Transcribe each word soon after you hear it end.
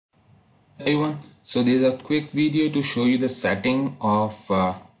Everyone, so this is a quick video to show you the setting of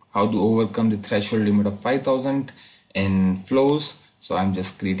how to overcome the threshold limit of 5000 in flows. So I'm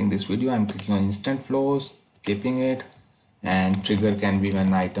just creating this video. I'm clicking on instant flows, keeping it, and trigger can be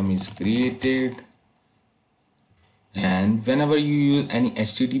when item is created. And whenever you use any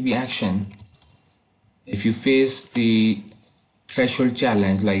HTTP action, if you face the threshold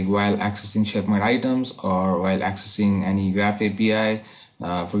challenge, like while accessing SharePoint items or while accessing any graph API,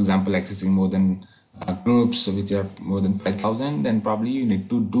 for example accessing more than groups which have more than 5000, then probably you need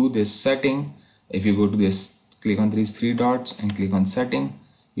to do this setting. If you go to this, click on these three dots and click on setting,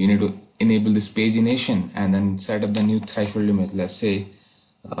 you need to enable this pagination and then set up the new threshold limit. Let's say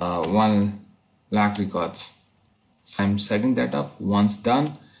 1 lakh records. So I'm setting that up. Once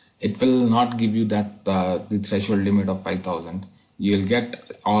done, it will not give you that the threshold limit of 5000. You'll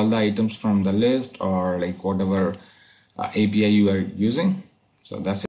get all the items from the list or like whatever API you are using. So that's it.